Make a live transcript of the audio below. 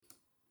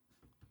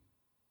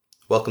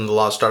Welcome to the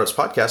Law of Startups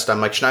podcast. I'm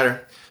Mike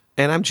Schneider.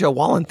 And I'm Joe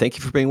Wallen. Thank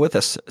you for being with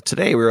us.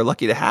 Today, we are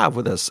lucky to have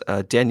with us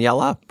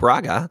Daniela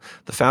Braga,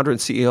 the founder and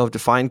CEO of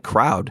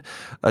DefinedCrowd.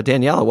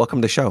 Daniela,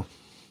 welcome to the show.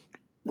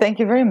 Thank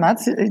you very much.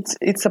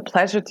 It's a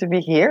pleasure to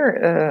be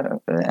here.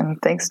 And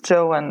thanks,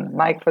 Joe and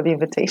Mike, for the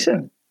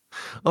invitation.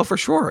 Oh, for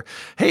sure.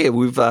 Hey,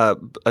 we've I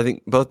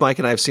think both Mike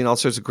and I have seen all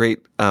sorts of great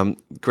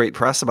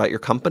press about your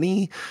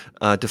company,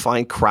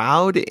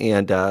 DefinedCrowd,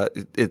 and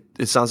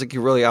it sounds like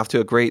you're really off to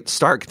a great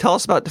start. Tell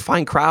us about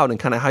DefinedCrowd and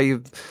kind of how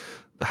you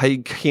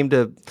came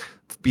to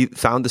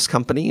found this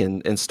company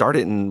and start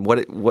it, and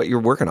what you're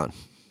working on.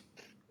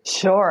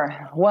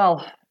 Sure.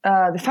 Well,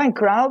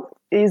 DefinedCrowd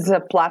is a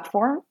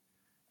platform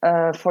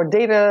for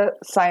data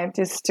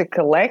scientists to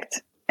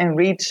collect,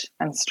 enrich,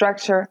 and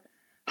structure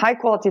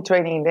high-quality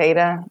training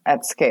data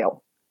at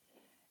scale,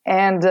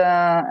 and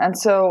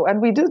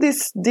we do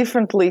this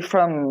differently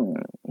from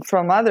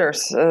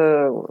others,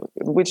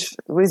 which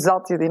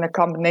resulted in a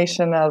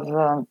combination of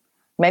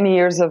many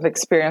years of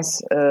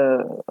experience,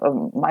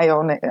 of my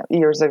own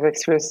years of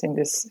experience in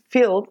this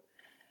field,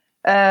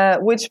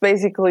 which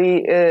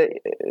basically the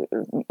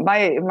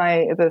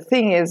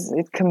thing is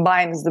it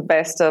combines the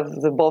best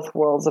of the both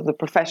worlds of the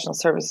professional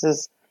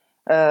services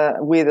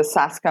with the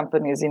SaaS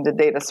companies in the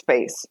data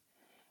space.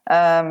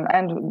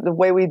 And the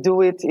way we do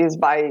it is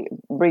by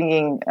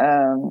bringing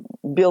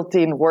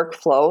built-in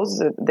workflows,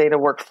 data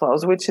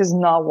workflows, which is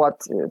not what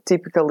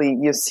typically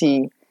you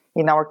see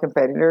in our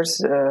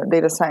competitors.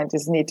 Data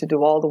scientists need to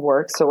do all the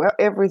work, so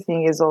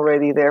everything is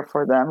already there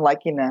for them,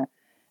 like in a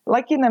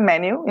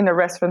menu, in a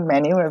restaurant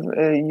menu.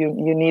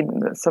 You need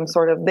some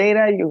sort of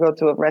data. You go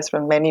to a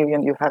restaurant menu,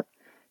 and you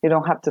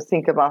don't have to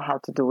think about how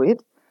to do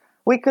it.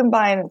 We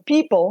combine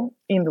people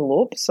in the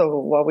loop, so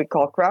what we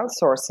call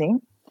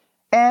crowdsourcing,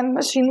 and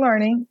machine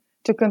learning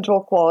to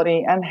control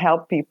quality and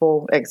help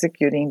people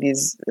executing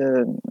these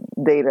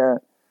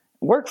data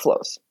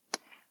workflows.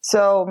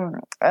 So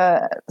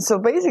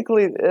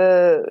basically,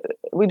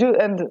 we do,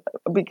 and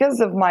because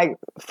of my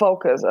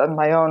focus on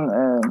my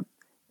own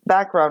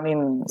background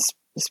in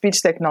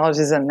speech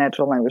technologies and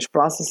natural language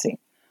processing,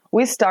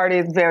 we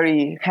started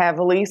very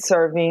heavily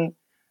serving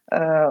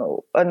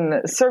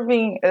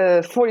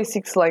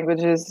 46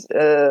 languages,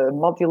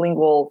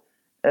 multilingual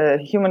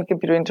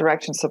human-computer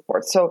interaction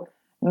support. So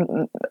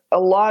a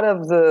lot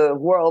of the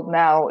world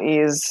now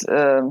is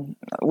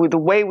with the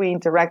way we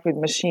interact with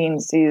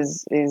machines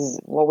is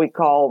what we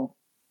call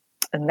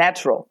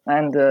natural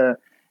and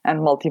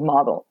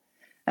multimodal,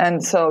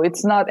 and so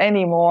it's not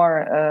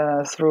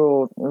anymore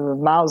through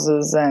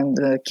mouses and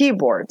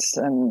keyboards,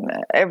 and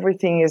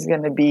everything is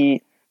going to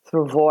be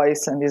through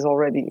voice, and is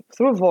already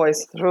through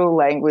voice, through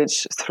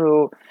language,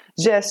 through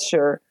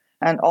gesture,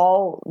 and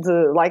all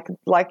the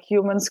like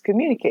humans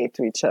communicate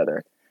to each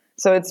other.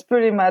 So it's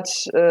pretty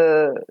much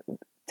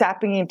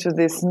tapping into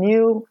this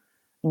new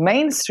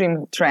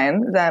mainstream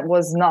trend that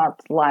was not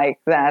like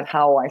that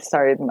how I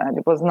started.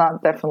 It was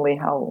not definitely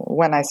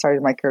when I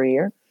started my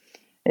career.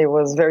 It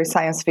was very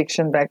science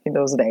fiction back in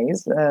those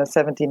days,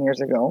 17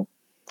 years ago.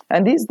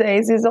 And these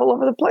days is all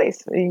over the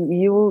place.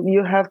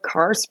 You have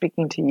cars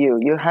speaking to you.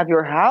 You have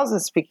your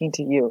houses speaking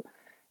to you.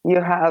 You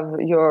have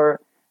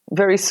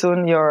very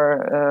soon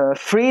your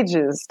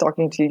fridges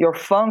talking to you. Your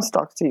phones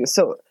talk to you.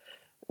 So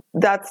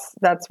that's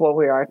what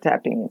we are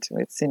tapping into.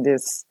 It's in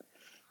this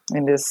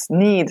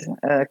need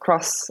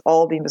across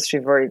all the industry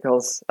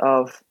verticals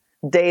of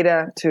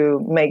data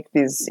to make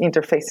these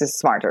interfaces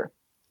smarter.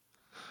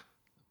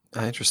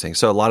 Interesting.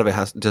 So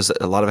does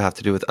a lot of it have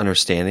to do with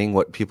understanding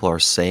what people are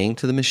saying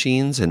to the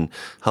machines and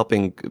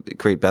helping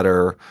create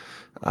better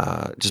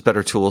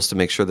tools to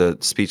make sure the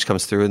speech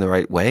comes through in the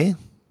right way?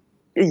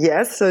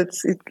 Yes. So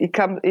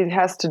it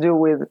has to do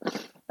with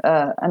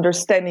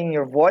understanding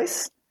your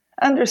voice,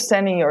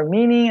 understanding your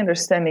meaning,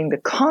 understanding the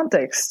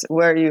context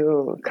where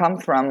you come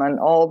from, and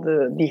all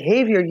the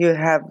behavior you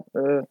have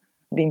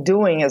been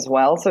doing as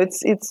well. So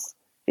it's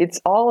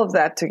all of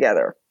that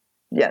together.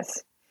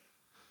 Yes.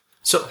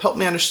 So help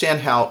me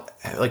understand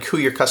who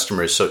your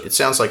customer is. So it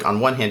sounds like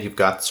on one hand, you've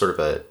got sort of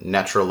a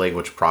natural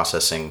language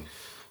processing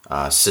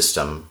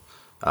system,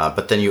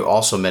 but then you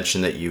also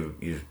mentioned that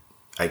you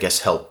I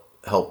guess help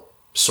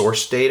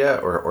source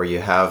data, or you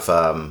have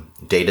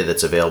data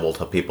that's available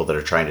to people that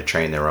are trying to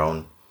train their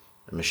own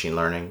machine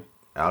learning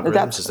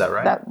algorithms. Is that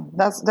right?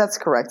 That's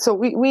correct. So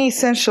we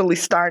essentially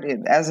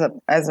started so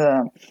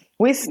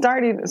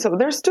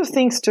there's two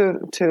things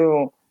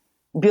to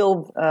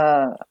build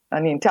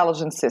an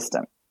intelligent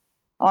system.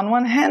 On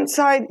one hand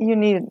side, you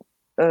need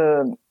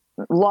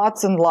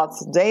lots and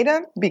lots of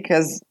data,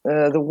 because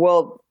the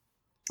world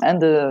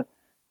and the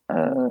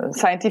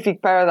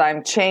scientific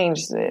paradigm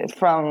changed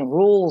from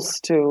rules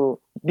to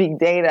big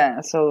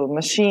data. So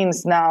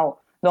machines now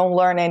don't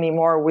learn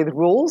anymore with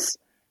rules.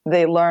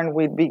 They learn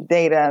with big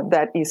data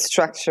that is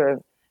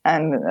structured,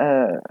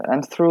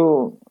 and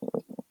through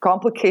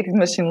complicated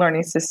machine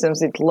learning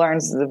systems, it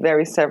learns the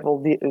very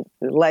several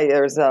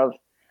layers of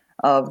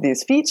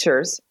these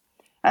features.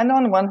 And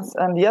on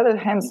the other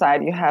hand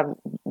side, you have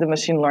the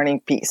machine learning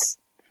piece.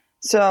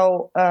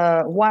 So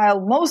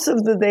while most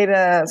of the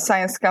data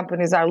science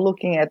companies are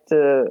looking at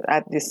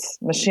this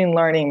machine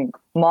learning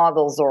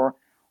models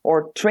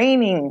or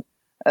training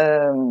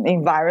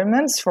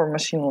environments for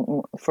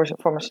machine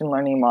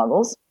learning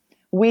models,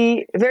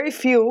 very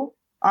few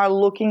are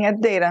looking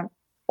at data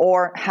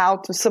or how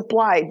to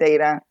supply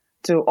data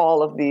to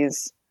all of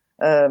these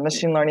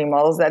machine learning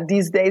models that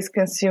these days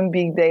consume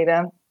big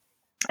data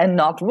and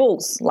not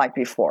rules like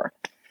before.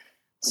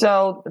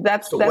 So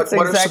that's what exactly.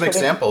 are some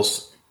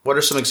examples? What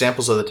are some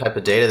examples of the type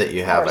of data that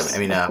you have?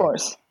 Of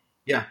course.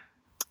 Yeah.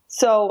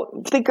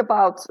 So think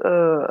about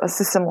a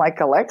system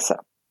like Alexa,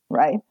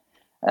 right?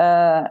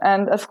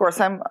 And of course,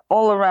 I'm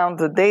all around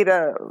the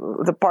data,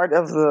 the part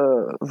of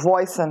the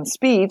voice and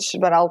speech,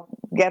 but I'll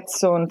get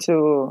soon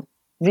to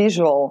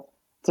vision,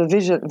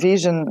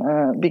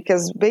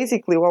 because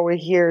basically what we're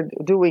here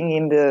doing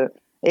in the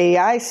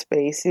AI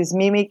space is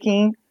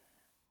mimicking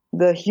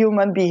the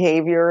human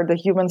behavior, the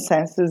human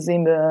senses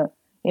in a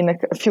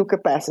few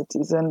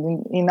capacities,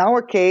 and in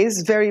our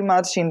case, very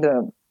much in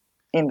the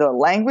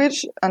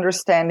language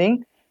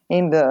understanding,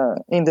 in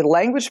the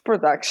language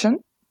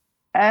production,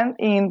 and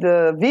in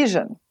the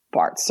vision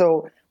part.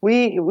 So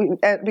we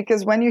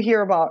because when you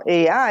hear about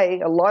AI,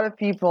 a lot of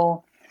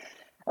people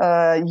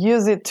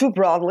use it too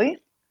broadly.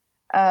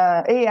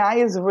 AI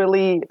is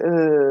really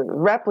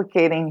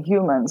replicating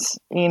humans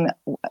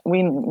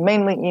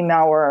mainly in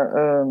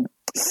our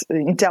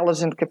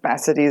intelligent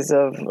capacities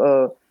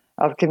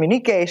of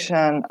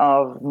communication,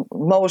 of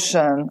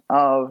motion,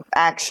 of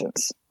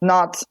actions.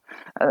 Not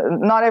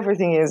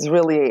everything is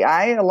really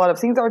AI. A lot of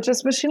things are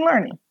just machine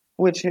learning,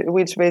 which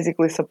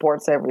basically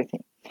supports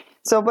everything.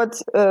 So,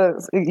 but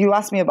you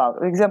asked me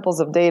about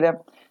examples of data.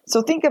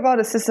 So think about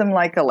a system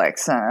like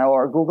Alexa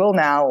or Google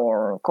Now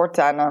or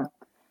Cortana.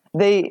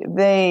 They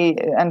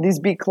and these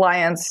big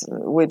clients,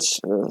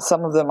 which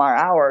some of them are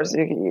ours.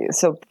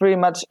 So pretty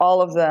much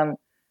all of them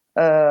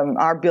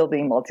are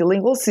building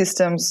multilingual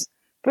systems,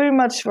 pretty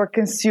much for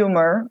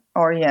consumer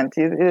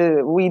oriented.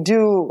 We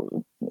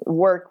do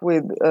work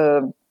with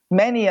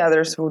many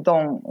others who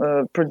don't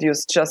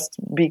produce just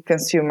big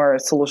consumer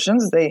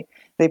solutions. They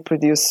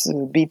produce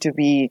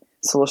B2B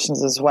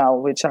solutions as well,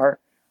 which are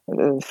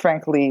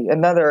frankly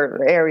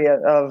another area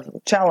of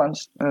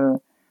challenge.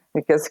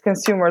 Because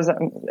consumers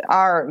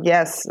are,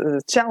 yes,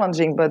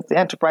 challenging, but the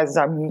enterprises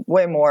are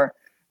way more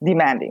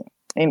demanding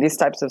in these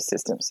types of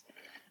systems.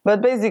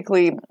 But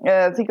basically,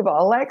 think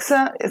about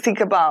Alexa. Think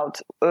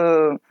about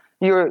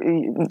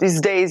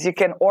these days you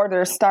can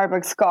order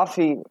Starbucks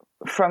coffee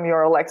from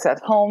your Alexa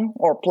at home,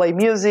 or play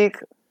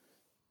music,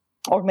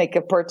 or make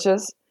a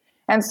purchase.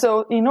 And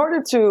so in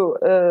order to,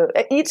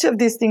 each of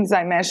these things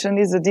I mentioned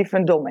is a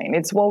different domain.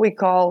 It's what we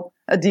call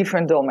a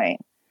different domain.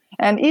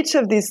 And each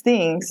of these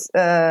things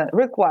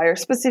requires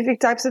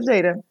specific types of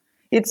data.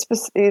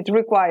 It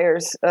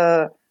requires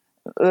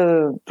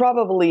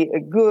probably a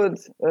good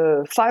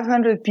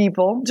 500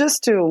 people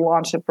just to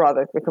launch a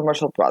product, a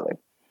commercial product,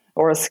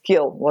 or a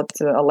skill, what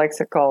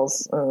Alexa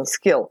calls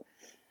skill.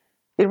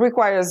 It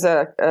requires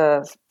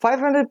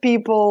 500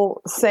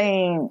 people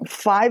saying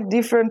 5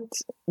 different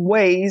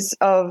ways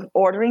of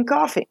ordering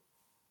coffee.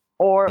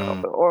 Or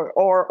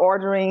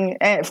ordering,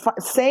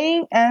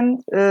 saying,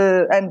 and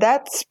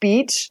that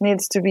speech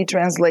needs to be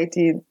transcribed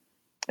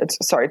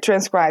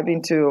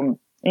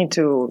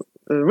into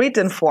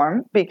written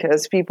form,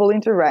 because people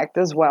interact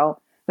as well.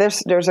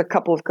 There's a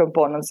couple of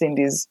components in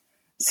these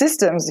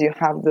systems. You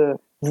have the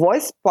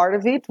voice part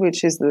of it,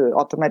 which is the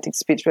automatic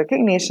speech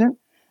recognition.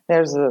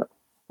 There's a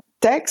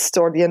text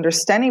or the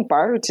understanding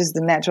part, which is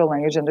the natural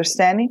language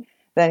understanding.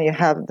 Then you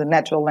have the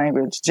natural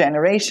language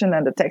generation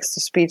and the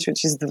text-to-speech,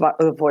 which is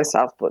the voice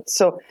output.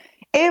 So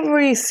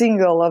every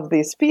single of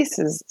these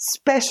pieces,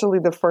 especially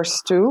the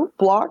first 2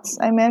 blocks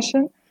I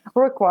mentioned,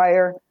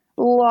 require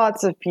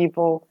lots of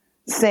people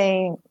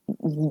saying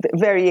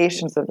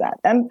variations of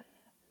that.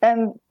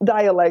 And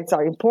dialects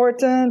are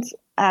important,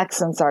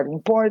 accents are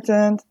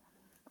important,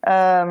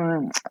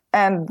 and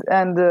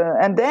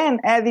then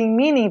adding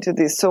meaning to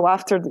this. So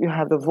after you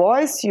have the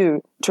voice,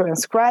 you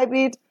transcribe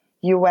it,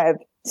 you add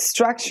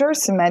structure,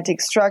 semantic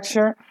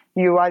structure.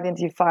 You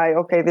identify,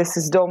 okay, this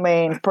is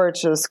domain,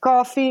 purchase,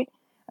 coffee.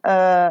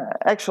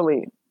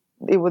 Actually,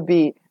 it would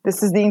be,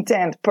 this is the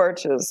intent,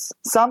 purchase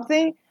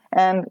something,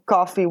 and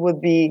coffee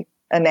would be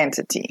an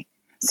entity.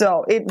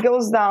 So it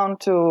goes down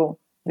to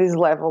this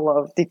level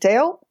of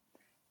detail.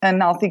 And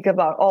now think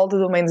about all the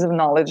domains of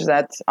knowledge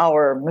that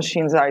our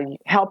machines are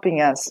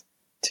helping us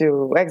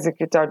to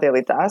execute our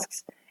daily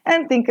tasks.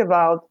 And think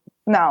about,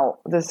 now,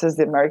 this is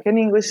the American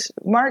English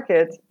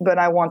market, but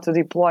I want to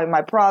deploy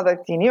my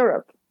product in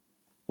Europe,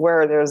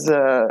 where there's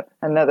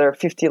another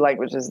 50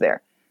 languages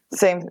there.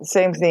 Same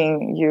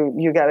thing.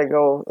 You got to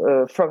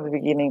go from the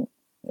beginning,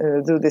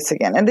 do this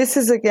again. And this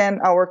is again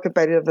our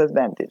competitive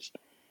advantage.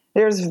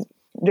 There's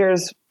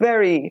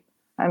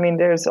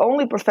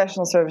only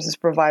professional services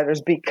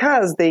providers,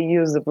 because they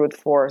use the brute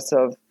force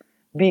of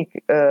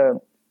big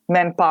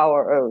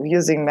manpower,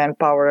 using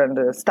manpower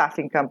and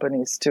staffing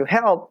companies to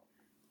help,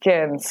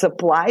 can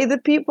supply the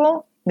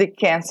people. they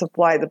can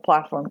supply the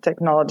platform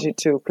technology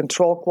to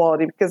control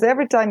quality, because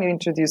every time you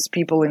introduce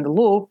people in the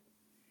loop,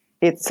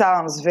 it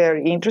sounds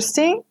very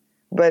interesting,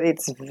 but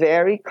it's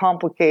very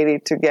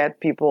complicated to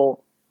get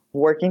people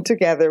working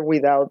together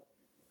without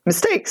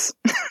mistakes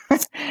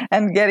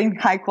and getting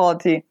high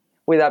quality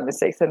without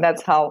mistakes. And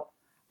that's how,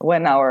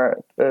 when our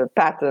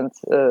patent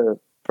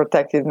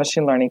protected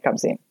machine learning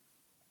comes in.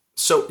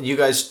 So you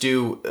guys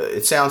do,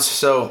 it sounds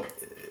so,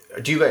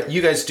 do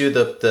you guys do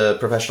the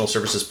professional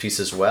services piece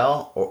as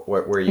well?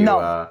 Or where you,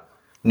 no,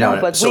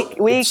 but so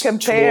we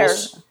compare,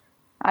 tools,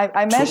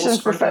 I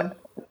mentioned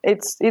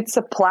it's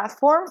a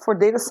platform for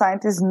data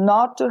scientists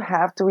not to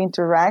have to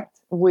interact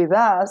with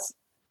us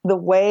the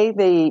way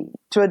they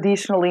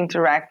traditionally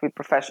interact with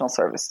professional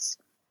services.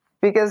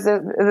 Because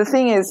the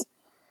thing is,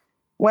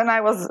 when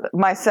I was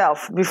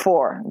myself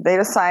before,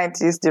 data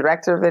scientist,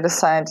 director of data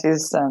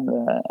scientists, and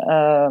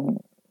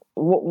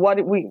what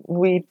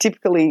we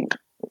typically,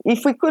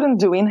 if we couldn't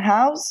do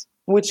in-house,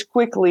 which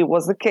quickly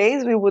was the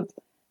case, we would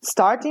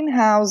start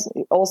in-house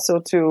also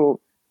to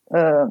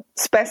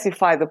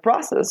specify the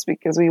process,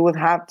 because we would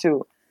have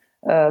to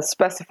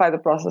specify the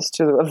process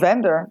to a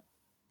vendor.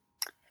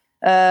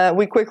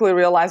 We quickly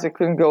realized we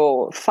couldn't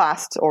go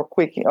fast or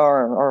quick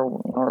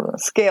or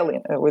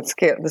scaling with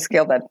the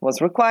scale that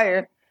was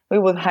required. We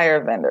would hire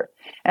a vendor.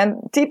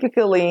 And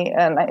typically,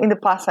 and in the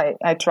past,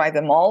 I tried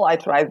them all. I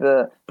tried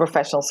the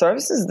professional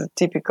services, the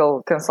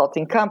typical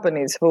consulting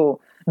companies who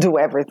do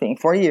everything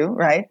for you,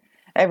 right?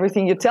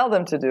 Everything you tell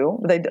them to do.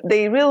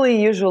 They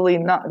really usually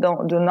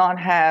do not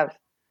have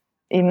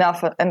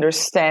enough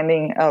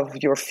understanding of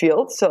your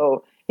field.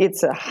 So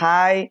it's a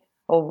high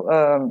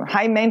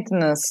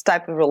maintenance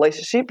type of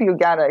relationship. You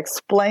got to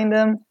explain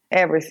them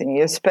everything.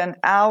 You spend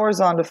hours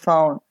on the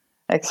phone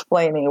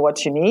explaining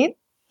what you need.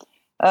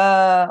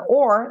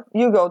 Or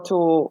you go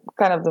to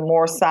kind of the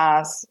more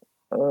SaaS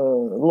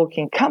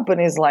looking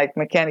companies like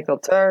Mechanical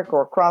Turk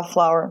or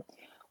Crowdflower,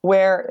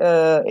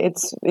 where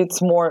it's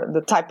more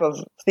the type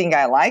of thing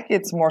I like.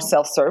 It's more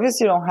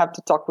self-service. You don't have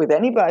to talk with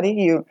anybody.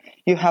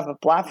 You have a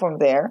platform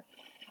there.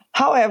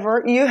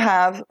 However, you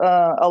have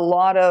a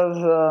lot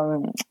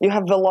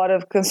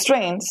of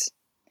constraints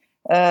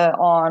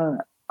on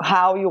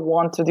how you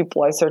want to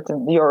deploy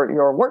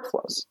your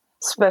workflows,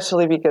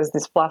 especially because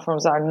these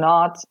platforms are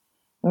not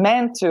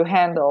meant to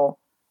handle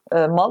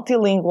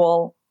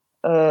multilingual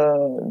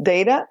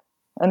data,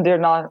 and they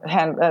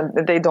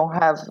don't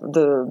have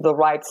the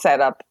right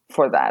setup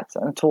for that,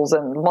 and tools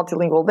and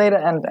multilingual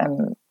data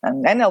and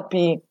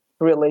NLP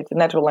related,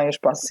 natural language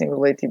processing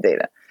related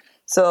data.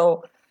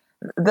 So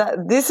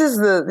this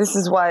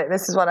is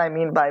what I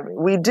mean by,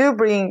 we do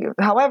bring,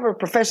 however,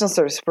 professional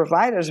service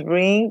providers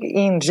bring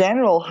in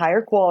general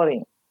higher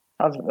quality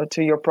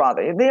to your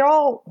product. They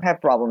all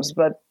have problems,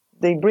 but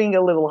they bring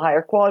a little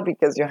higher quality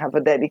because you have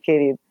a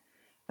dedicated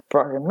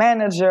program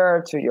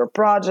manager to your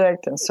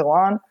project and so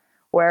on.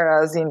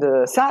 Whereas in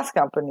the SaaS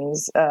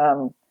companies,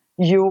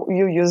 you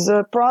use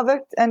a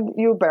product and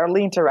you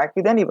barely interact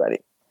with anybody.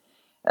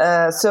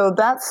 So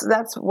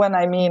that's when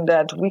I mean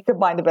that we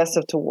combine the best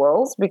of two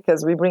worlds,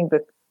 because we bring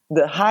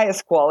the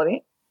highest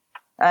quality,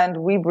 and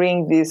we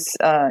bring this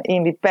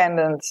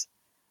independent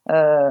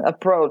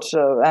approach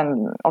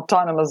and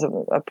autonomous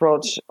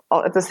approach,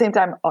 at the same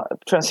time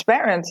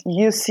transparent.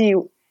 You see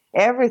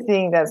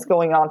everything that's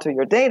going on to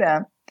your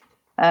data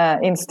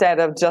instead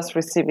of just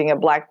receiving a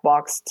black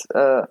boxed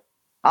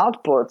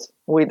output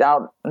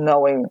without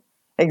knowing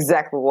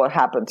exactly what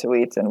happened to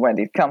it and where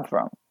did it come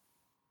from.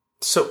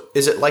 So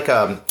is it like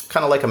kind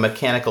of like a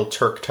Mechanical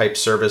Turk type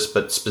service,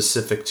 but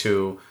specific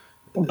to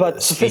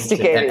but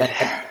sophisticated,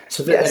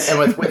 yes.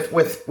 And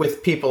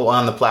with people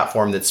on the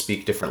platform that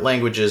speak different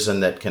languages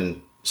and that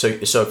can, so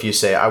if you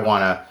say I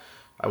want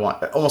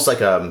almost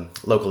like a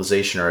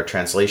localization or a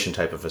translation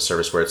type of a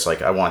service, where it's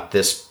like I want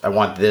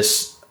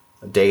this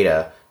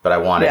data, but I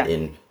want it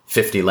in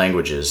 50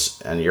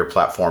 languages, and your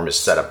platform is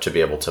set up to be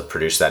able to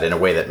produce that in a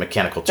way that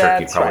Mechanical Turk,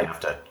 you probably have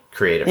to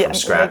create it from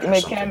scratch.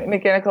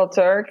 Mechanical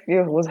Turk,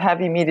 you would have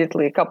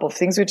immediately a couple of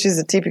things, which is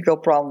a typical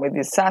problem with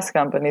these SaaS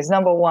companies.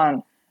 Number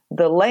one,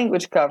 the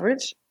language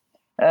coverage.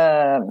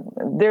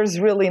 There's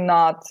really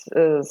not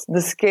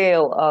the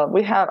scale.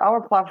 We have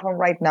our platform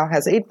right now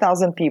has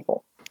 8,000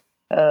 people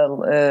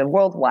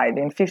worldwide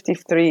in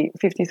 53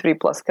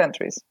 plus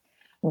countries.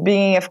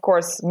 Being, of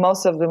course,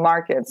 most of the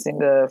markets in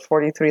the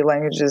 43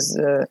 languages,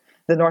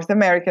 the North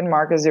American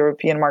markets,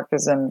 European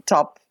markets, and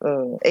top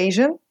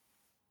Asian.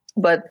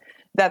 But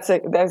that's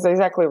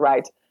exactly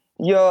right.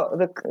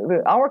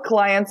 Our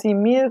clients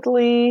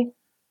immediately,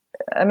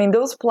 I mean,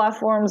 those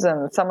platforms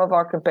and some of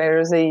our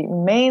competitors, they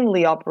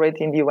mainly operate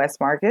in the US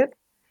market.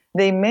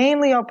 They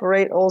mainly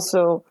operate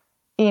also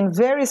in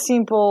very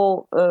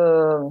simple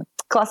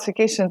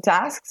classification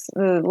tasks,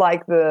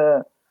 like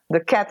the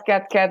cat,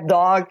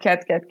 dog,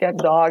 cat,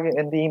 dog,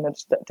 and the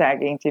image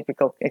tagging,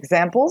 typical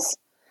examples.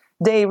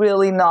 They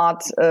really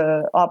not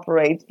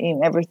operate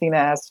in everything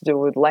that has to do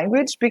with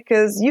language,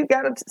 because you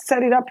got to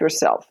set it up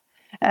yourself.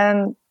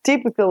 And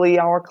typically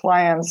our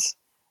clients,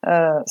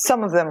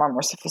 some of them are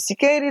more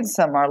sophisticated,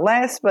 some are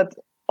less, but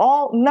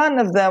none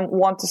of them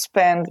want to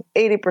spend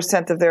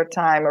 80% of their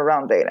time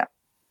around data.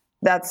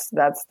 That's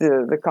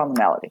the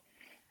commonality,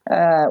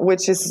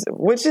 which is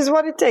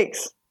what it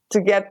takes to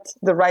get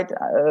the right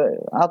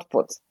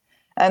output.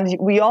 And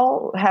we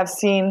all have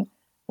seen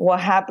what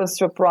happens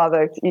to a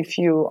product if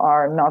you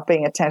are not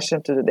paying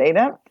attention to the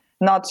data.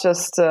 Not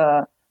just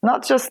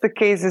the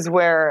cases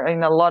where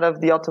in a lot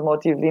of the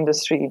automotive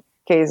industry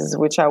cases,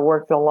 which I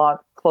worked a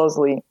lot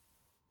closely,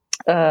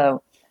 where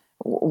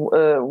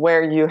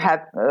you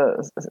had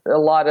a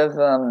lot of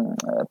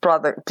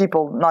product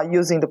people not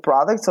using the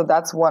product. So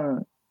that's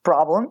one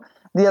problem.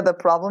 The other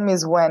problem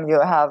is when you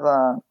have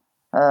a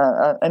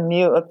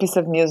piece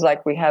of news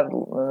like we had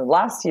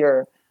last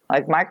year,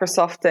 like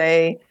Microsoft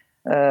Day,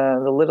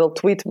 the little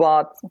tweet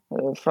bot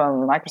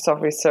from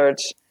Microsoft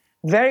Research,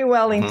 very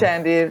well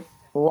intended.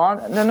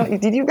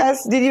 Did you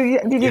guys see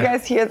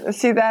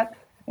that?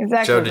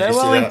 Exactly. Joe, did very you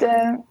well see that?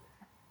 intended.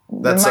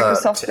 That's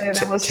Microsoft Day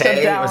that was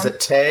shut down. Was it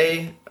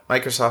Tay?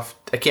 Microsoft.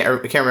 I can't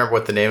remember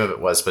what the name of it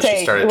was, but Tay.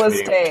 she started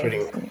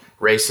tweeting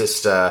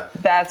racist.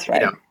 That's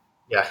right.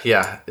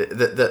 Yeah.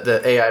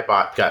 The AI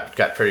bot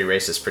got pretty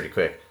racist pretty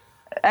quick.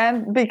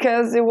 And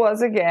because it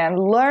was, again,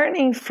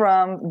 learning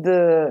from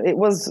it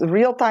was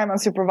real-time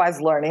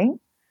unsupervised learning,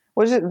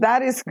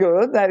 that is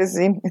good. That is,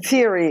 in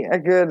theory, a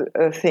good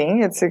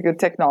thing. It's a good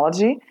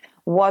technology.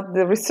 What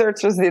the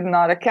researchers did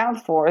not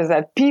account for is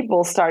that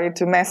people started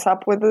to mess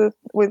up with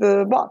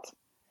the bot,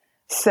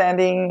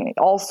 sending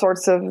all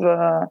sorts of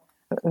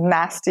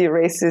nasty,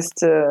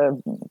 racist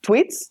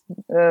tweets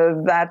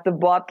that the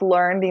bot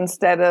learned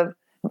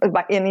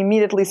and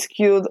immediately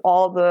skewed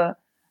all the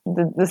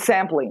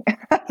sampling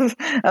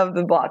of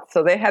the bot.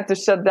 So they had to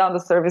shut down the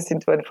service in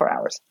 24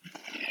 hours.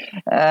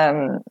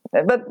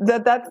 But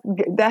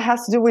that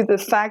has to do with the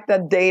fact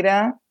that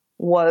data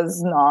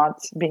was not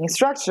being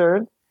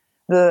structured.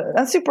 The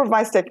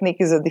unsupervised technique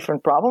is a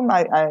different problem.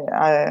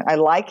 I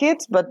like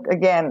it, but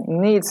again,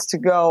 needs to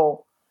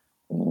go.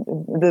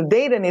 The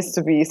data needs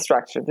to be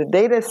structured. The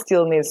data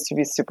still needs to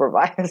be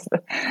supervised.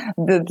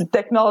 The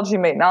technology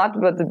may not,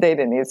 but the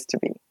data needs to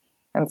be.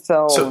 And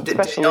so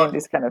especially in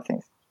these kind of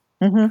things.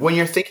 Mm-hmm. When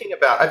you're thinking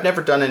about, I've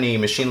never done any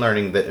machine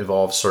learning that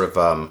involves sort of,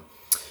 I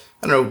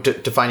don't know,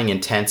 defining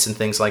intents and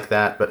things like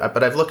that.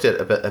 But I've looked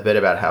at a bit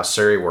about how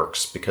Siri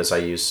works because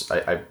I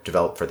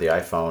developed for the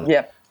iPhone.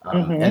 Yeah.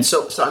 And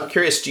so I'm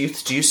curious. Do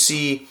you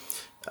see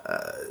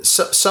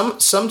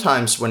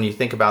sometimes when you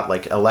think about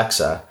like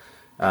Alexa,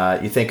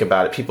 you think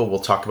about it. People will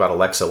talk about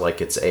Alexa like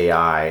it's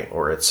AI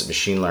or it's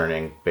machine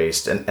learning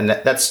based, and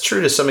that's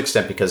true to some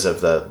extent because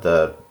of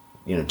the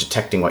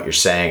detecting what you're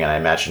saying, and I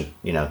imagine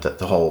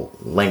the whole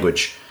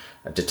language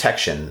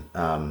detection,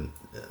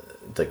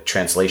 the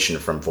translation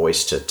from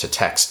voice to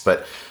text.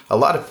 But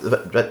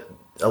but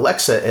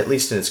Alexa, at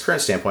least in its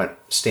current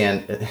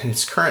in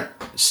its current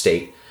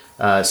state,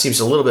 seems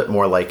a little bit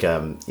more like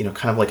kind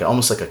of like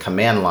almost like a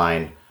command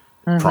line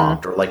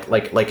prompt, or like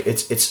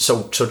it's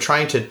so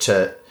trying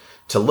to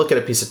look at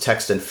a piece of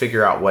text and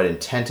figure out what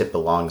intent it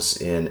belongs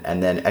in,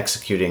 and then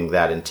executing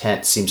that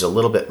intent seems a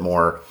little bit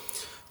more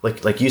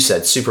like you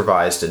said,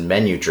 supervised and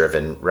menu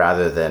driven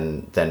rather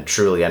than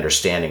truly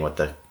understanding what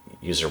the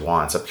user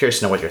wants. I'm curious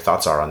to know what your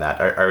thoughts are on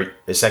that.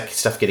 Is that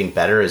stuff getting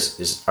better?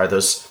 Are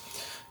those?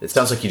 It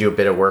sounds like you do a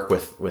bit of work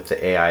with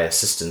the AI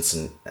assistants,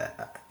 and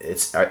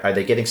are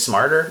they getting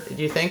smarter?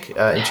 Do you think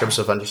in terms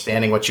of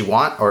understanding what you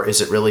want, or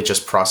is it really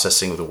just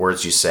processing the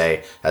words you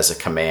say as a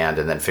command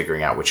and then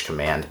figuring out which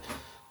command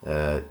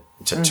to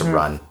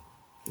run?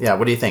 Yeah,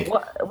 what do you think?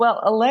 Well,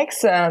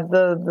 Alexa,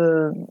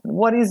 the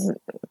what is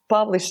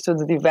published to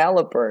the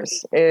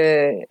developers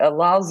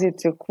allows you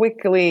to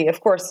quickly,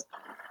 of course,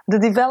 the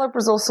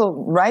developers also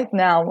right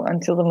now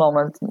until the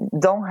moment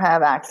don't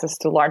have access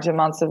to large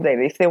amounts of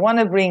data. If they want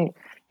to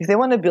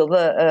build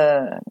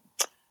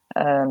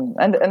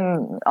and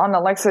on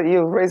Alexa,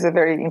 you raise a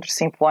very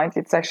interesting point.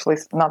 It's actually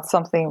not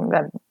something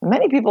that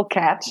many people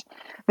catch.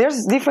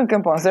 There's different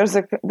components.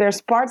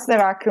 There's parts that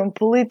are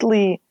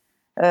completely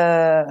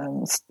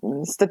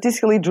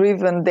statistically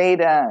driven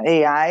data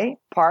AI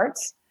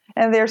parts,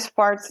 and there's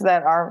parts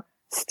that are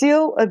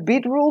still a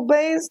bit rule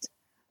based.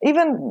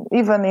 Even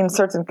in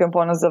certain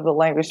components of the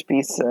language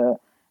piece,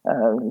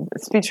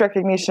 speech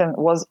recognition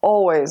was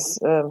always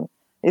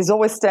is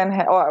always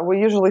 10. We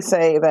usually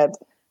say that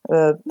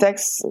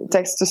text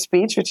to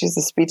speech, which is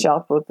the speech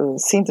output, the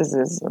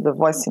synthesis, the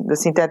voice, the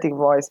synthetic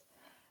voice,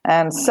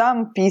 and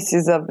some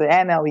pieces of the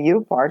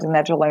NLU part, the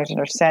natural language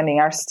understanding,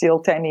 are still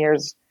 10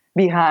 years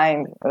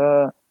behind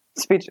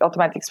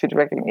automatic speech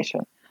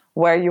recognition,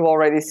 where you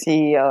already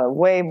see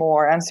way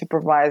more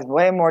unsupervised,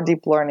 way more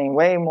deep learning,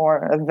 way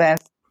more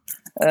advanced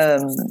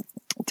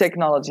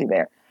technology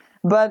there.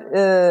 But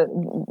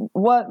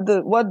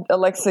what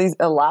Alexa is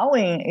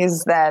allowing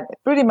is that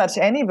pretty much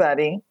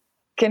anybody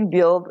can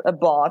build a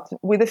bot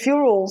with a few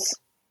rules,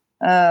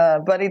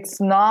 but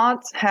it's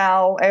not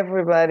how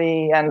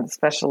everybody, and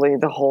especially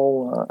the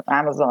whole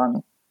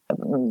Amazon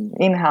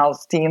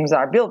in-house teams,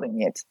 are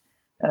building it.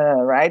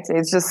 Right?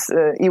 It's just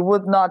it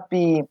would not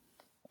be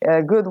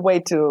a good way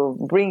to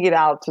bring it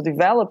out to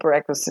developer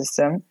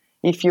ecosystem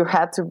if you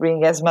had to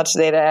bring as much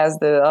data as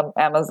the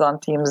Amazon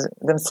teams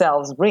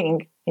themselves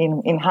bring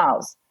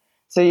in-house.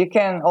 So you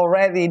can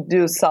already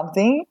do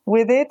something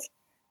with it,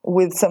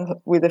 with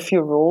a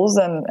few rules,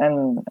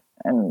 and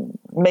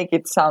make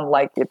it sound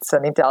like it's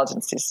an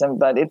intelligent system,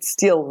 but it's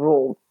still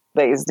rule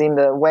based in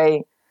the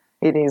way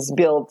it is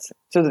built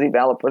to the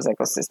developer's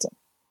ecosystem.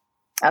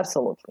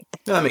 Absolutely.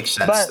 No, that makes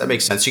sense. That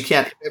makes sense. You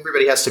can't.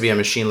 Everybody has to be a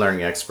machine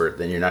learning expert.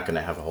 Then you're not going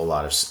to have a whole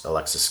lot of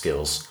Alexa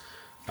skills.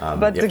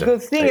 But the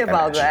good thing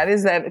about that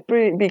is that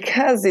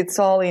because it's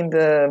all in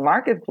the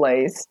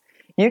marketplace,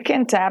 you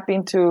can tap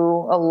into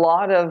a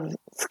lot of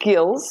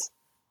skills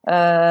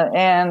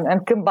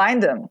and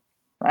combine them,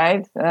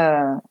 right?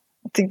 I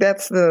think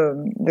that's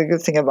the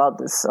good thing about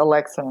this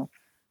Alexa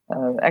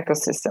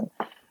ecosystem.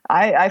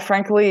 I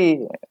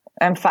frankly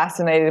am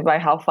fascinated by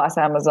how fast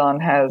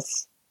Amazon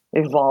has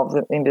evolved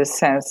in this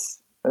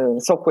sense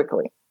so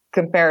quickly.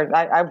 Compared,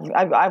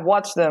 I've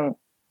watched them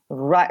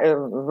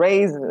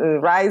rise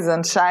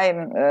and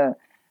shine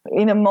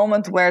in a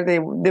moment where they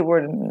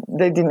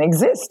didn't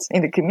exist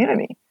in the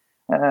community.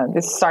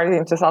 This started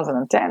in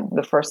 2010,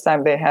 the first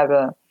time they had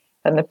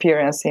an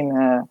appearance in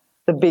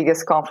the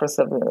biggest conference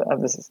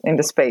in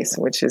the space,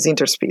 which is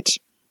Interspeech.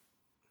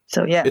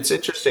 So yeah, it's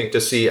interesting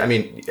to see. I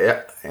mean,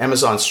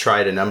 Amazon's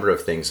tried a number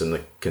of things in the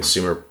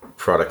consumer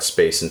product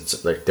space,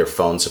 and like their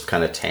phones have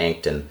kind of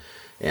tanked, and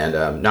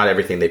not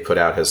everything they put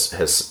out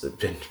has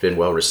been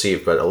well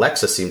received. But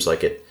Alexa seems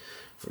like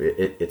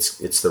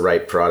it's the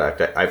right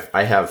product.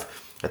 I have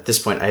at this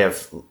point I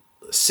have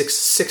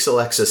six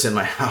Alexas in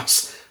my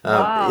house.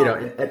 Wow.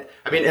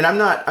 And I'm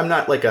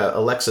not like a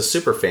Alexa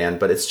super fan,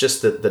 but it's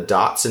just that the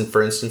Dotson,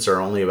 for instance, are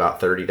only about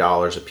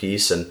 $30 a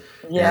piece, and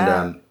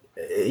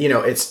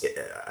it's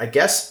I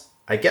guess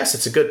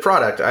it's a good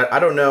product. I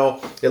don't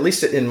know, at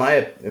least I'm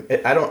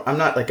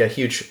not like a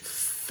huge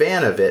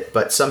fan of it,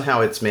 but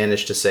somehow it's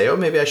managed to say, oh,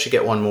 maybe I should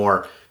get one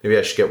more,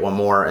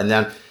 and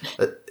then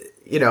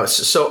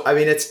so I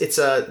mean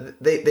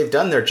they've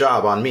done their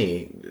job on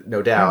me,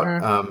 no doubt.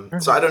 Mm-hmm.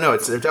 So I don't know,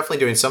 they're definitely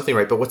doing something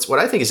right. But what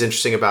I think is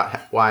interesting about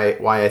why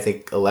I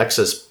think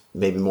Alexa's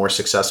maybe more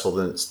successful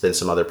than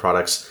some other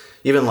products,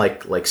 even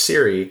like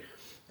Siri.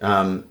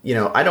 I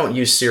don't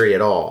use Siri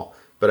at all,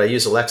 but I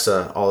use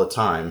Alexa all the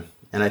time.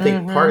 And I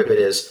think part of it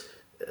is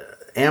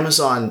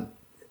Amazon,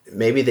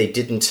 maybe they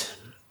didn't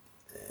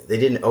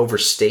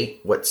overstate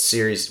what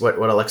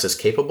Alexa's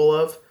capable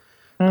of.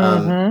 Do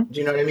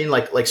you know what I mean?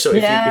 Like so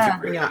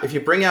if you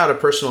bring out a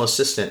personal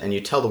assistant and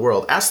you tell the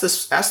world, ask the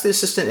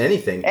assistant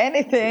anything,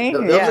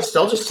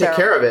 they'll just take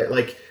care of it.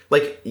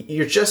 Like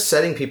you're just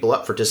setting people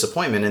up for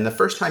disappointment. And the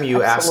first time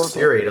you ask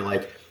Siri to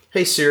like,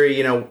 hey Siri,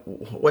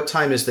 what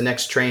time is the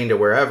next train to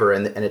wherever,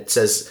 and it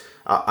says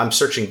I'm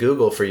searching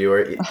Google for you,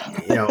 or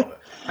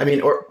I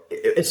mean, or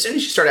as soon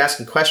as you start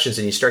asking questions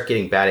and you start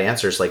getting bad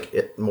answers,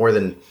 like more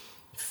than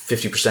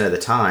 50% of the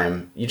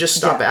time, you just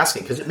stop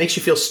asking because it makes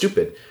you feel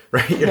stupid,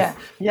 right?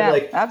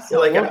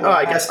 Absolutely. You're like, oh,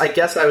 I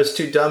guess I was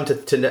too dumb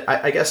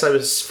I guess I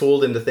was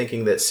fooled into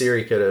thinking that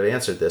Siri could have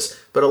answered this.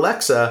 But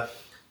Alexa,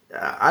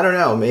 I don't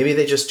know, maybe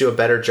they just do a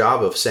better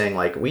job of saying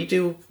like, we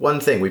do one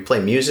thing, we play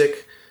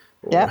music.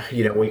 Yeah.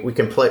 We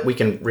can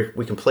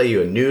play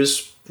you a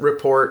news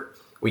report.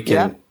 We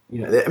can,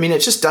 I mean,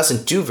 it just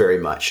doesn't do very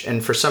much,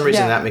 and for some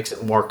reason that makes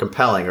it more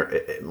compelling or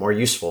more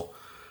useful.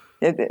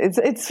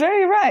 It's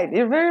very right.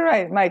 You're very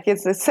right, Mike.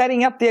 It's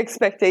setting up the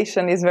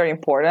expectation is very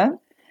important.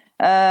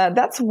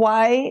 That's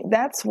why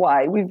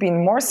we've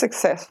been more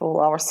successful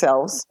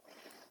ourselves.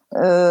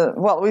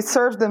 We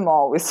serve them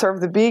all. We serve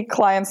the big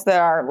clients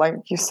that are, like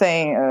you're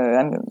saying,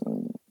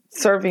 and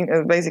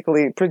serving,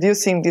 basically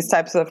producing these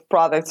types of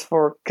products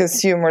for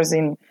consumers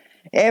in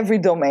every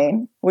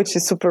domain, which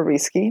is super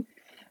risky.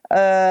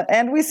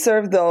 And we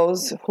serve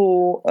those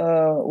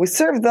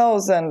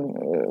and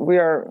we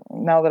are,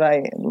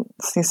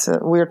 since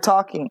we're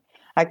talking,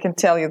 I can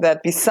tell you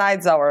that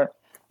besides our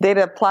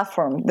data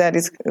platform that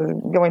is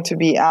going to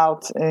be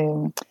out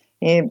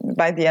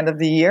by the end of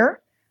the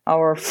year,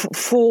 our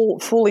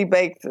fully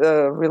baked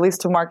release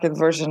to market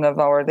version of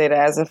our data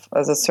as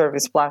a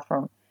service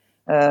platform.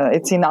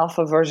 It's in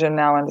alpha version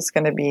now, and it's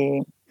going to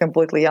be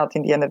completely out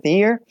in the end of the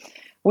year.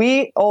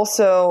 We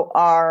also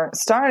are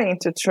starting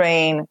to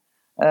train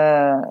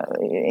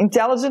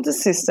intelligent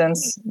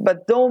assistants,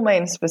 but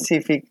domain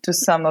specific to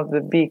some of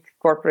the big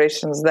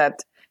corporations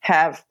that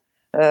have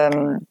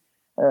that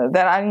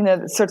are in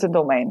a certain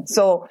domain.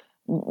 So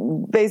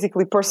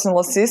basically personal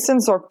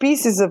assistants or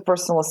pieces of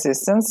personal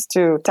assistants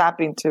to tap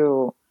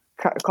into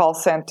call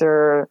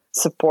center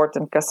support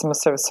and customer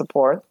service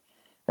support.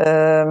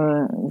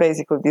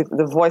 Basically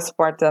the voice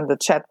part and the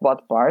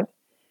chatbot part.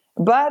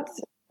 But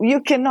you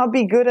cannot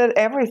be good at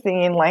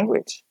everything in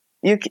language.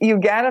 You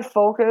gotta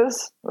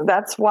focus.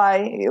 That's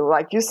why,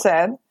 like you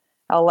said,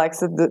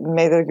 Alexa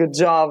made a good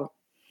job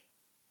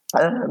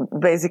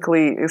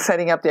basically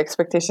setting up the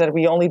expectation that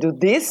we only do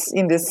this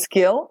in this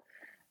skill.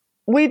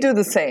 We do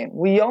the same.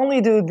 We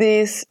only do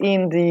this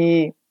in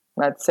the,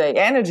 let's say,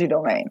 energy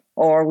domain,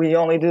 or we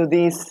only do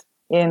this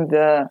in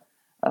the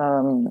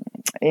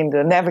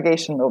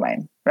navigation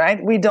domain,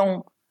 right? We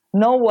don't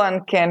no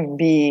one can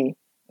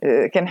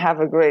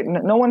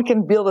no one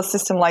can build a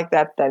system like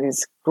that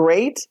is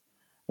great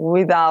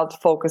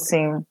without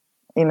focusing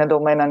in a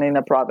domain and in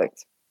a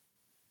product.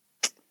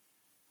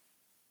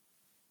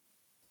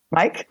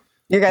 Mike,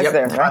 you guys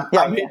there, right?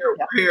 I'm here.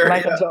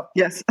 Mike and Joe.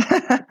 Yes.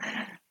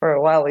 For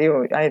a while,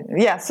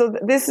 So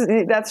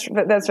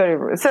that's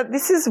very. So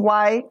this is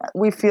why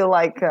we feel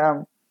like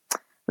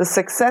the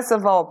success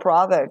of our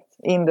product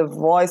in the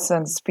voice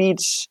and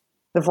speech,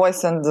 the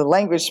voice and the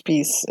language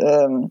piece,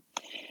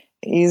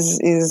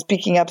 is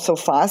picking up so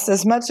fast.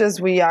 As much as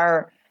we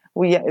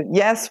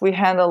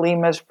handle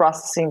image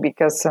processing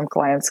because some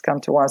clients come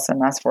to us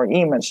and ask for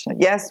image.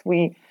 Yes,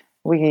 we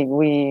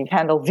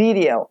handle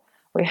video.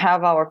 We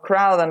have our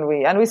crowd and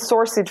we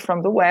source it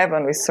from the web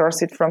and we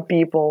source it from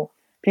people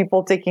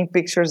taking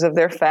pictures of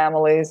their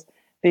families,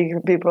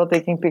 people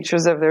taking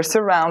pictures of their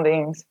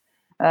surroundings,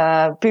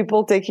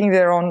 people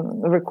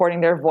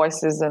recording their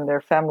voices and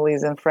their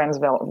families and friends'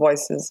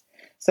 voices.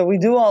 So we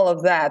do all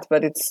of that,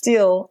 but it's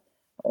still,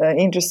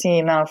 interesting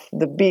enough,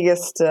 the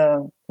biggest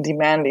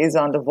demand is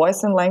on the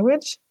voice and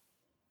language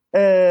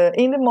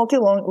in the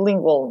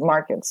multilingual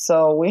market.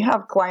 So we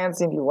have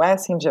clients in the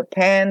US, in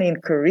Japan,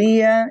 in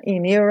Korea,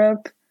 in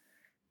Europe,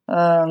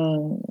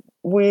 and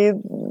we're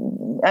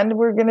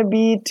going to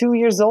be 2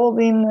 years old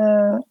in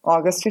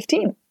August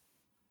 15.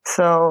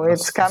 So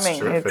it's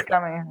coming. It's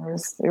coming.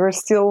 We're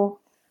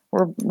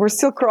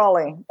still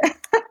crawling.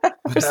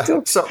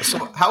 So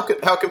how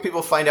can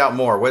people find out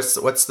more?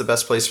 What's the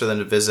best place for them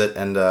to visit?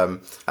 And I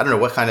don't know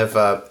what kind of.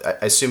 I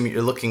assume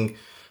you're looking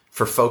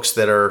for folks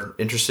that are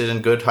interested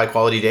in good, high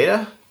quality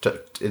data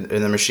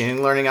in the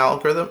machine learning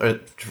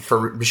algorithm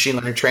for machine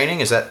learning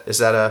training. Is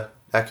that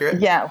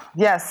accurate? Yeah.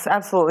 Yes.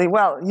 Absolutely.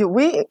 Well,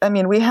 we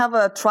have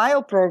a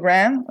trial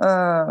program.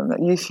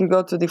 If you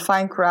go to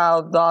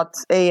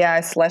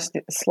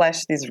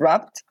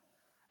DefinedCrowd.ai/disrupt.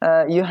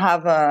 You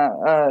have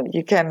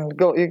you can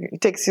go.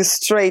 It takes you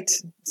straight.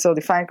 So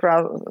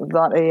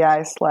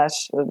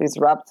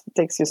DefinedCrowd.ai/disrupt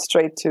takes you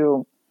straight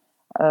to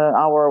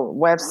our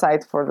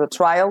website for the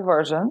trial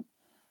version.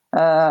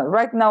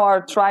 Right now,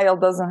 our trial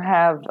doesn't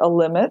have a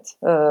limit.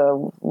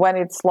 When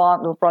it's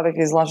launched, the product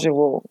is launched,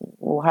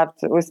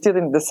 we still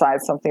didn't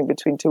decide, something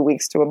between 2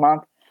 weeks to a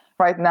month.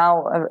 Right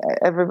now,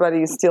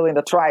 everybody is still in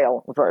the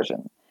trial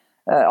version.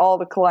 All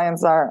the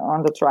clients are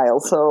on the trial.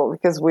 So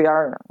because we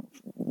are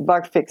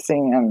bug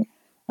fixing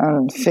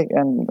and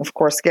of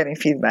course getting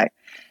feedback.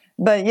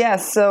 But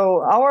yes,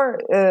 so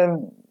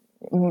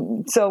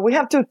so we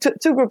have two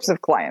groups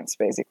of clients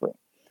basically.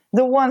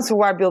 The ones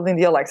who are building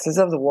the Alexas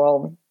of the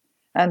world,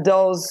 and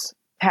those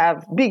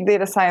have big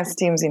data science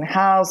teams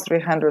in-house,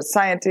 300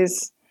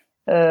 scientists.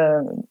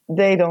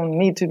 They don't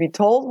need to be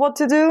told what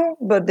to do,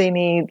 but they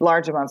need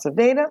large amounts of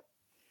data.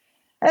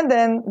 And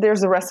then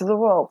there's the rest of the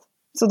world.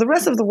 So the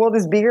rest of the world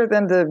is bigger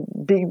than the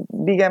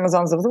big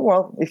Amazons of the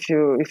world, if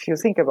you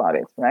think about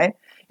it, right?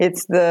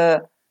 It's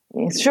the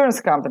insurance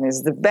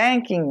companies, the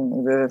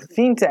banking, the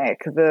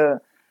fintech,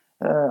 the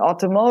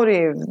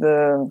automotive,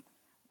 the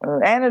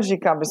energy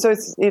companies. So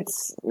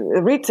it's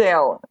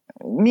retail,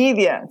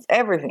 media, it's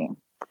everything.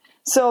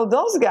 So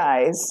those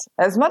guys,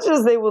 as much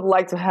as they would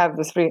like to have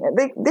the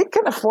they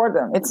can afford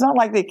them. It's not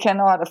like they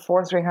cannot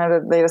afford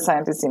 300 data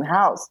scientists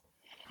in-house.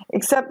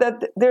 Except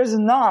that there's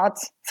not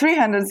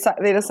 300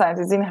 data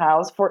scientists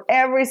in-house for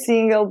every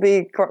single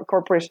big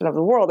corporation of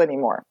the world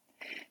anymore.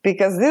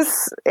 Because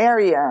this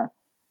area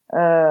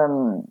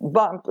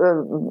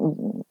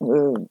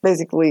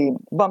basically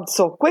bumped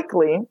so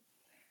quickly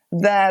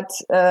that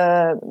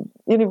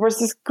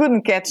universities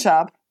couldn't catch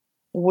up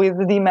with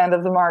the demand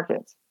of the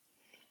market.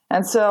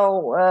 And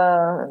so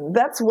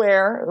that's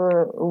where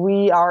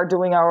we are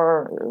doing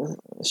our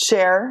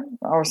share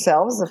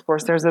ourselves. Of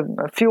course, there's a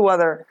few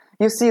other.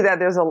 You see that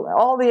there's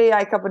all the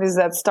AI companies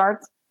that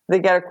start, they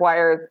get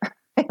acquired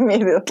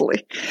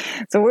immediately.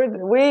 So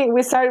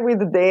we started with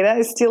the data.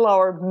 It's still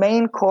our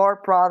main core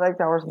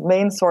product, our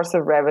main source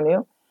of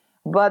revenue.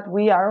 But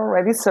we are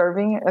already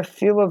serving a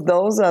few of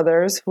those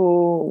others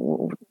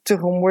to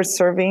whom we're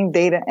serving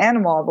data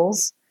and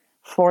models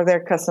for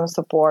their custom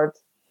support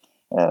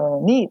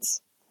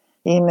needs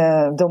in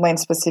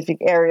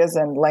domain-specific areas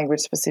and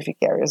language-specific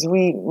areas.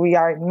 We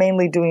are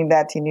mainly doing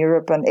that in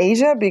Europe and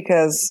Asia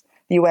because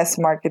the US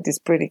market is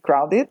pretty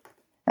crowded,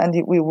 and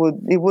it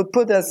would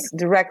put us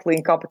directly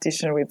in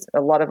competition with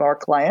a lot of our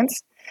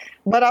clients.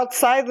 But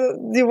outside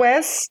the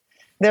US,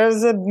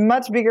 there's a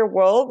much bigger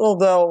world,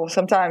 although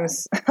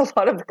sometimes a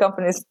lot of the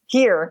companies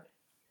here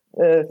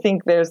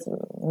think there's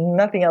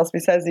nothing else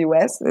besides the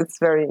US. It's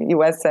very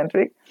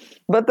US-centric.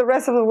 But the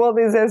rest of the world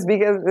is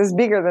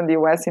bigger than the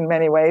US in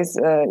many ways.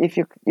 If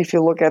you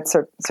look at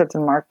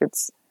certain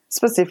markets,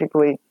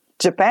 specifically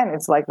Japan,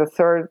 it's like the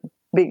third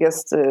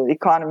biggest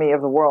economy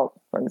of the world,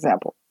 for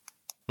example.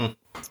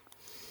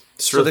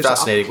 It's really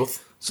fascinating.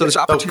 So there's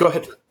opportunity. Go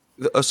ahead.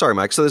 Oh, sorry,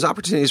 Mike. So there's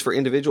opportunities for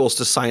individuals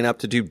to sign up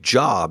to do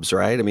jobs,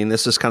 right? I mean,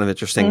 this is kind of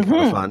interesting,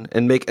 kind of fun,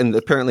 and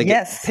apparently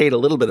get paid a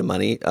little bit of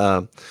money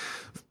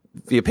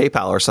via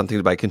PayPal or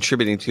something by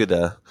contributing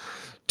to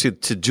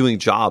to doing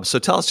jobs. So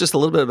tell us just a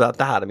little bit about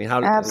that. I mean,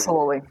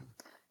 Absolutely.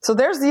 So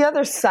there's the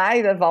other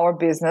side of our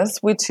business,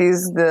 which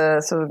is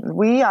we're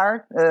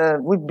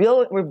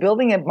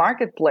building a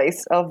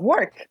marketplace of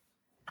work,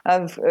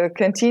 of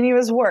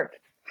continuous work,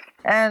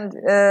 and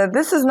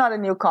this is not a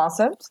new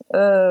concept.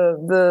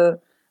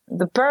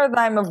 The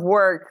paradigm of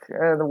work,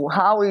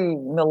 how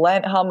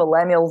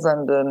millennials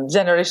and the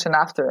generation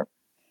after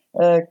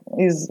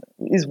is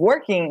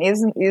working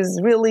is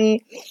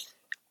really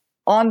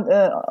on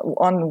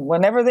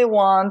whenever they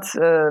want,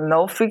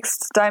 no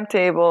fixed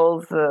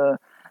timetables,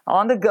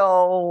 on the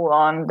go,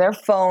 on their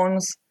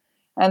phones,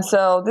 and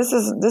so this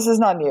is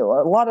not new.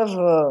 A lot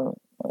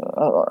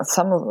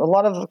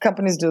of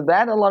companies do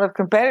that. A lot of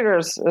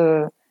competitors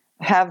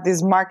have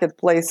these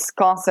marketplace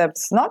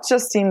concepts, not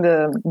just in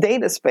the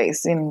data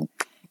space.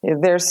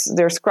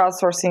 There's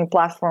crowdsourcing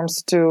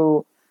platforms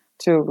for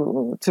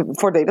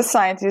data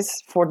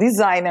scientists, for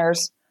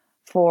designers,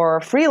 for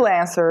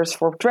freelancers,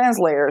 for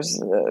translators.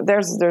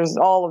 There's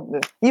all of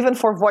the, even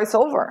for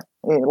voiceover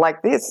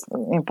like this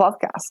in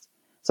podcast.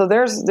 So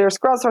there's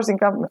crowdsourcing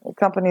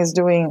companies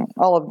doing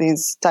all of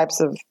these types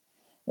of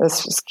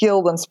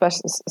skilled and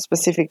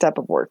specific type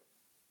of work.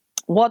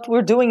 What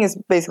we're doing is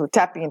basically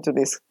tapping into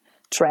this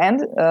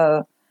trend,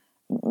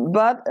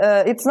 but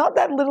it's not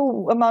that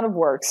little amount of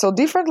work. So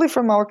differently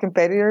from our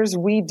competitors,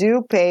 we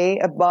do pay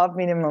above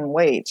minimum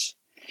wage.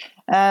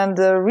 And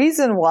the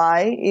reason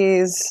why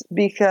is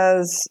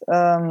because,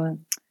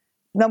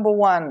 number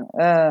one,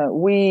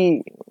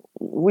 we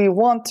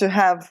want to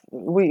have,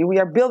 we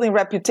are building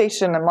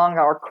reputation among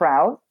our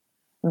crowd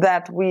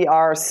that we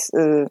are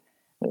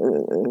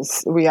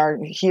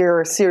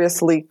here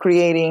seriously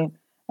creating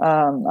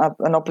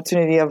an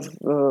opportunity of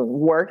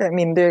work. I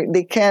mean, they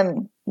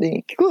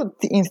could,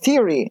 in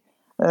theory,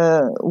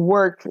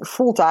 work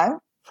full time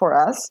for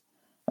us.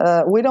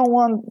 We don't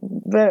want,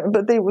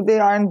 but they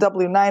are in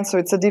W-9, so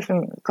it's a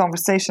different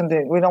conversation.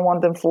 We don't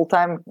want them full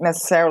time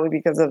necessarily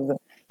because of the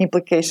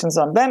implications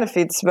on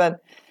benefits,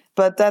 but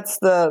that's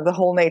the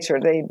whole nature.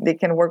 They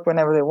can work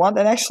whenever they want.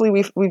 And actually,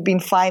 we've been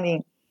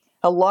finding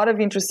a lot of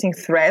interesting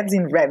threads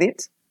in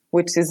Reddit,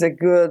 which is a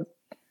good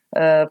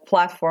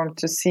platform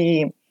to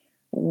see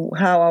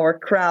how our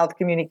crowd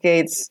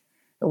communicates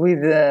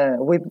with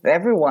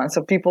everyone.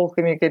 So people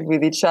communicate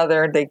with each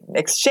other. They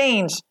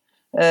exchange.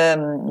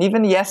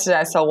 Even yesterday,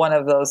 I saw one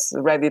of those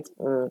Reddit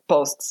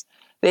posts.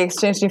 They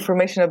exchanged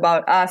information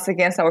about us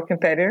against our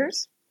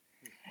competitors.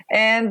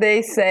 And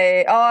they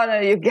say, oh, no,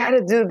 you got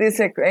to do this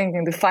in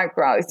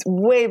DefinedCrowd. It's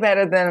way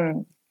better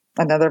than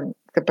another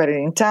competitor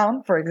in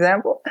town, for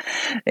example,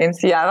 in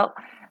Seattle,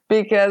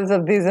 because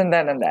of this and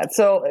that and that.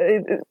 So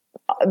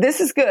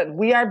this is good.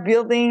 We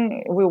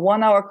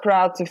want our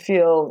crowd to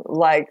feel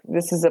like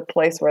this is a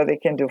place where they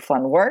can do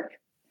fun work.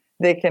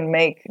 They can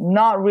make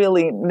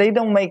they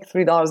don't make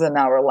 $3 an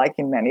hour like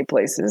in many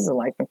places,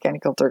 like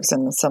Mechanical Turks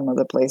and some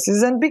other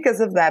places. And because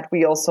of that,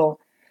 we also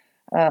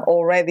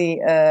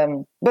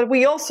but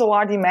we also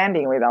are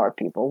demanding with our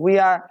people. We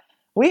have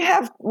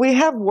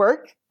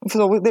work.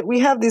 So we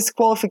have this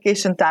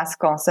qualification task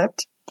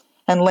concept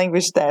and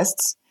language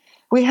tests.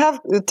 We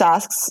have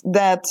tasks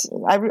that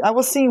I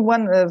was seeing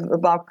one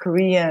about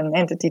Korean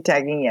entity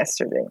tagging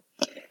yesterday.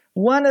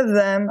 One of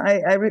them,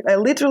 I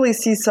literally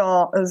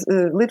saw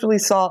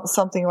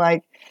something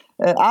like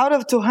out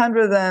of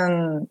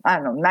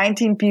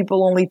 19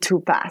 people, only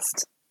 2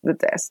 passed the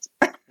test.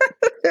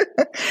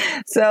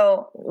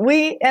 So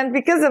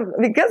because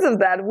of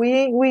that,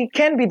 we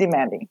can be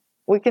demanding.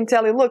 We can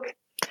tell you, look,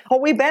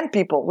 we ban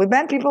people. We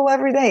ban people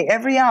every day,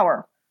 every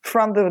hour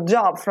from the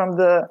job, from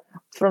the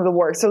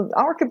work. So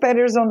our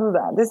competitors don't do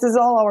that. This is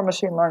all our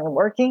machine learning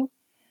working.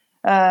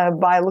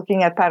 By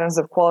looking at patterns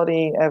of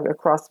quality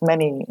across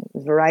many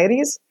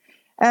varieties.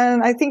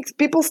 And I think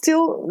people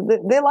still,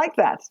 they like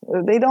that.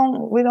 They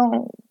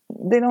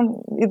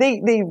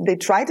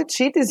try to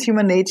cheat, is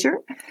human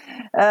nature.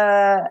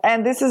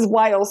 And this is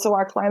why also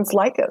our clients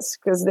like us,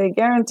 because they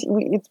guarantee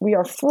we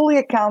are fully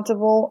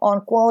accountable on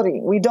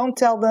quality. We don't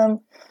tell them,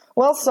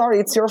 well, sorry,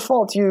 it's your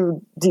fault.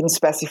 You didn't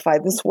specify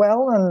this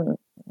well. And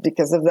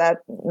because of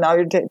that, now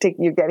you're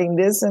getting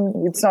this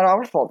and it's not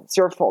our fault. It's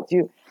your fault.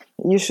 You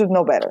should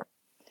know better.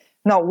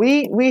 No,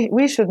 we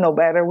should know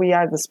better. We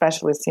are the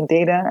specialists in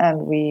data,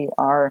 and we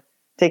are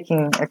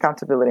taking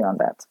accountability on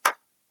that.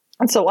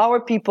 And so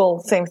our people,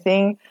 same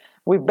thing.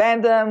 We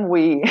ban them.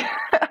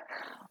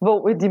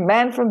 But we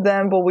demand from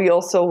them. But we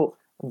also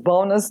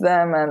bonus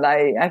them. And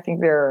I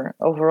think we're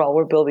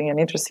building an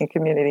interesting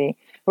community.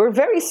 We're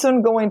very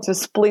soon going to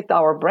split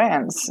our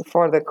brands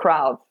for the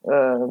crowd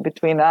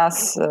between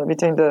us,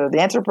 between the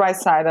enterprise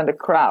side and the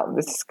crowd.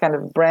 This is kind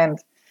of brand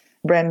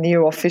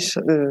new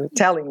official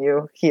telling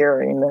you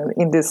here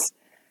in this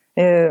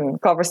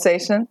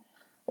conversation,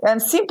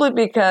 and simply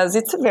because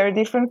it's a very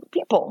different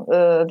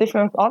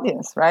different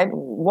audience, right?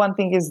 One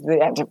thing is the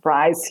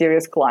enterprise,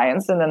 serious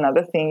clients, and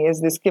another thing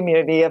is this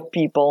community of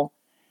people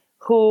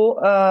who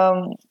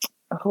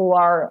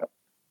are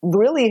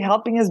really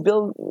helping us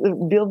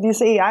build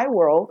this AI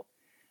world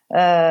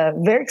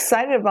very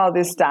excited about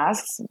these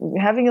tasks.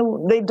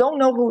 They don't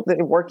know who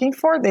they're working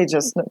for. They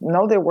just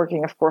know they're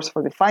working, of course,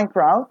 for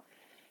DefinedCrowd.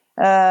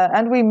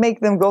 And we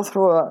make them go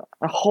through a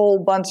whole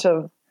bunch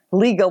of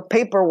legal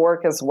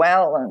paperwork as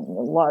well,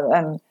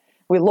 and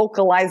we're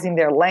localizing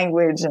their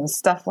language and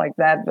stuff like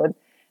that.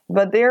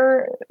 But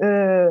they're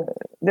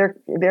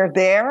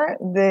there.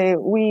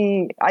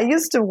 I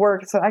used to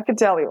work, so I can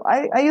tell you,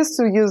 I used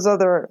to use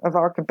other of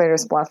our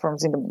competitors'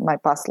 platforms in my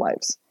past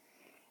lives,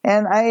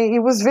 and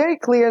it was very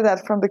clear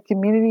that from the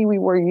community we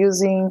were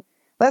using,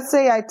 let's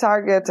say I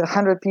target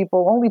 100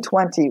 people, only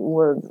 20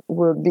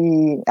 would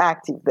be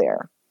active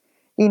there.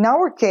 In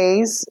our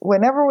case,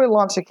 whenever we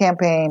launch a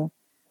campaign,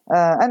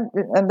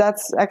 and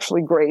that's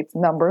actually great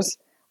numbers.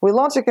 We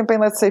launch a campaign,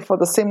 let's say for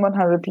the same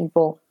 100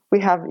 people, we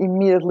have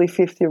immediately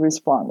 50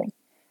 responding.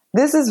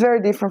 This is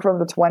very different from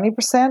the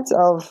 20%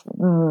 of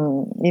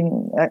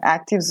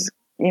actives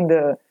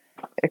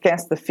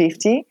against the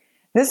 50.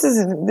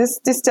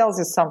 This tells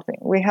you something.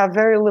 We have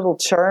very little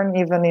churn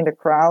even in the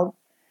crowd,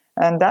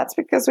 and that's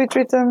because we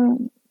treat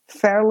them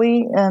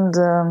fairly, and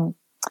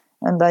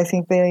I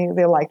think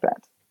they like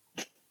that.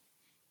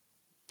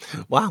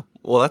 Wow.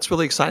 Well, that's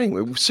really exciting.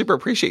 We super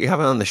appreciate you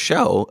having on the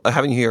show,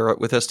 having you here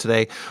with us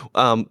today.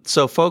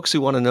 So folks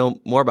who want to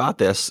know more about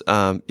this,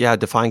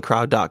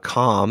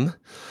 DefinedCrowd.com.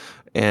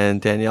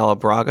 And Daniela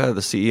Braga,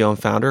 the CEO and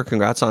founder,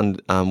 congrats on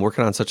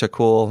working on such a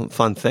cool,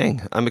 fun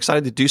thing. I'm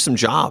excited to do some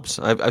jobs.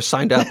 I've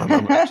signed up.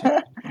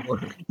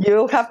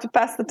 You'll have to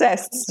pass the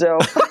tests, Joe.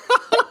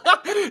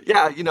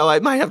 Yeah, I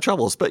might have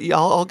troubles, but yeah,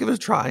 I'll give it a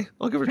try.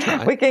 We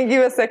can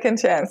give a second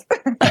chance.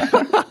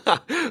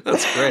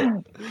 That's great.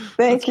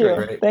 Thank you.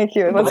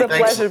 It was a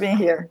pleasure being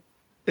here.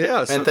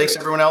 Yeah. And thanks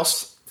everyone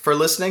else for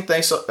listening.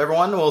 Thanks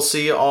everyone. We'll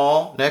see you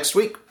all next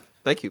week.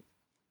 Thank you.